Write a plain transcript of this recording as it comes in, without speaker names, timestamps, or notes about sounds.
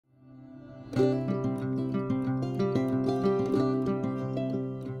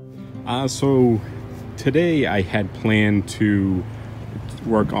So today I had planned to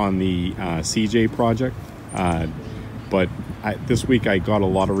work on the CJ project, but this week I got a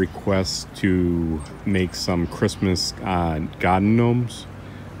lot of requests to make some Christmas garden gnomes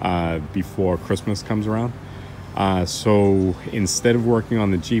before Christmas comes around. So instead of working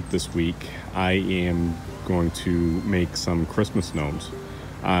on the Jeep this week, I am going to make some Christmas gnomes.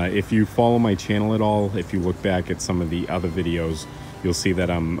 If you follow my channel at all, if you look back at some of the other videos, you'll see that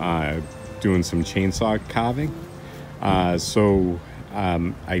I'm doing some chainsaw carving.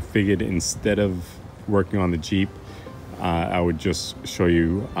 I figured instead of working on the Jeep, I would just show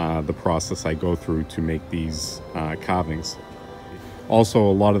you the process I go through to make these carvings. Also,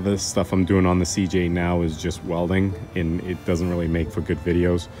 a lot of this stuff I'm doing on the CJ now is just welding, and it doesn't really make for good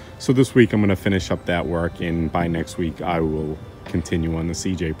videos. So this week I'm going to finish up that work, and by next week I will continue on the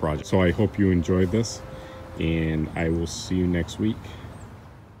CJ project. So I hope you enjoyed this, and I will see you next week.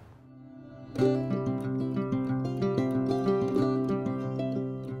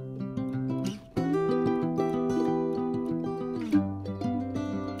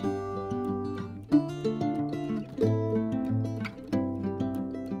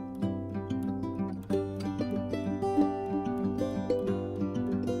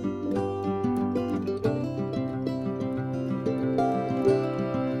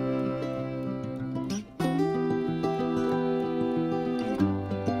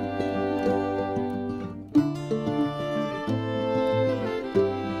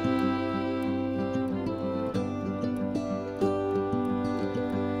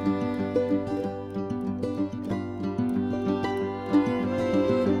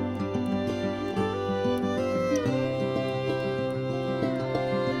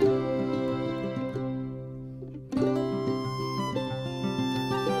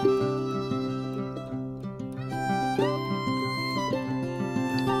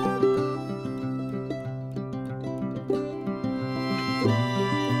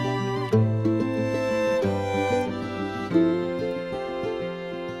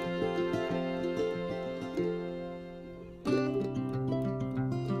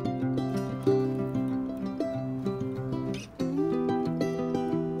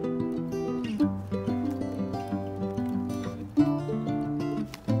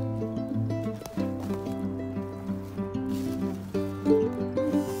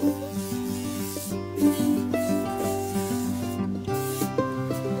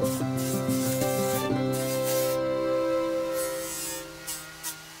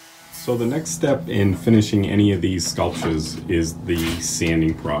 So the next step in finishing any of these sculptures is the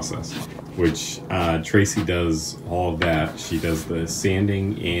sanding process, which Tracy does all of that. She does the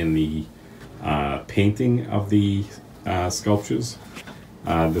sanding and the painting of the sculptures.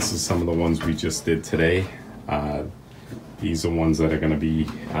 This is some of the ones we just did today. These are ones that are going to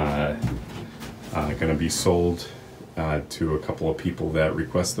be sold to a couple of people that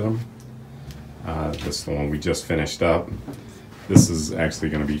requested them. This is the one we just finished up. This is actually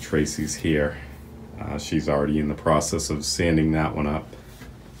going to be Tracy's here. She's already in the process of sanding that one up.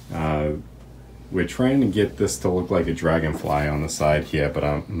 We're trying to get this to look like a dragonfly on the side here, but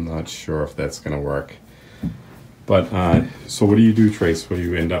I'm not sure if that's going to work. But so what do you do, Trace? What do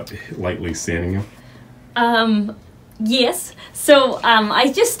you end up lightly sanding them? Yes. So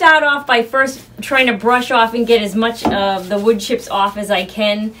I just start off by first trying to brush off and get as much of the wood chips off as I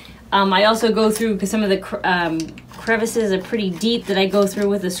can. I also go through, because some of the crevices are pretty deep, that I go through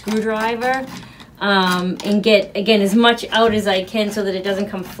with a screwdriver and get, again, as much out as I can so that it doesn't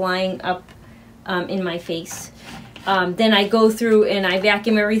come flying up in my face. Then I go through and I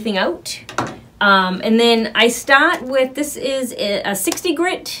vacuum everything out. And then I start with, this is a 60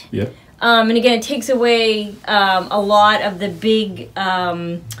 grit. Yep. And again, it takes away a lot of the big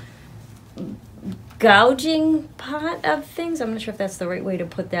gouging part of things. I'm not sure if that's the right way to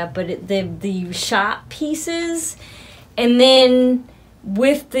put that, but the sharp pieces. And then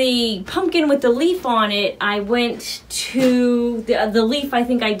with the pumpkin with the leaf on it, I went to the leaf. I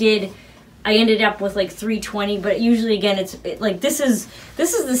think I ended up with like 320, but usually again like this is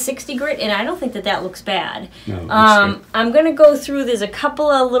the 60 grit, and I don't think that looks bad. No, I'm gonna go through. There's a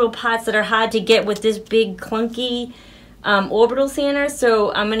couple of little parts that are hard to get with this big clunky orbital sander,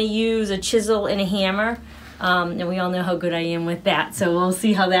 so I'm gonna use a chisel and a hammer, and we all know how good I am with that, so we'll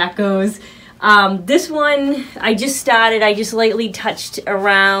see how that goes. This one I just started. I just lightly touched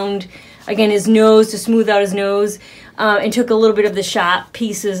around again his nose to smooth out his nose. And took a little bit of the sharp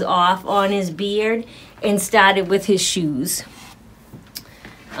pieces off on his beard and started with his shoes.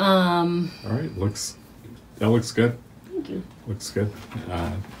 All right, that looks good. Thank you. Looks good.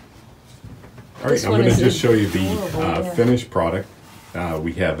 All right, This I'm one going to is just show you the adorable, yeah. finished product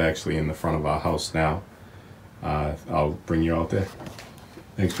we have actually in the front of our house now. I'll bring you out there.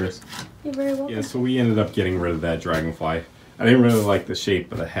 Thanks, Chris. You're very welcome. Yeah, so we ended up getting rid of that dragonfly. I didn't really like the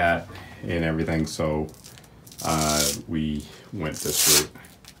shape of the hat and everything, so we went this route.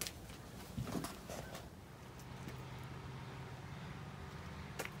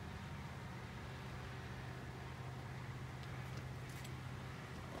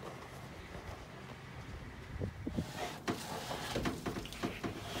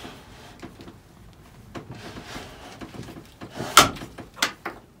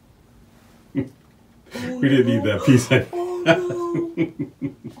 We didn't need that piece. Oh, no.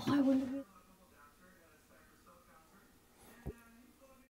 Oh, I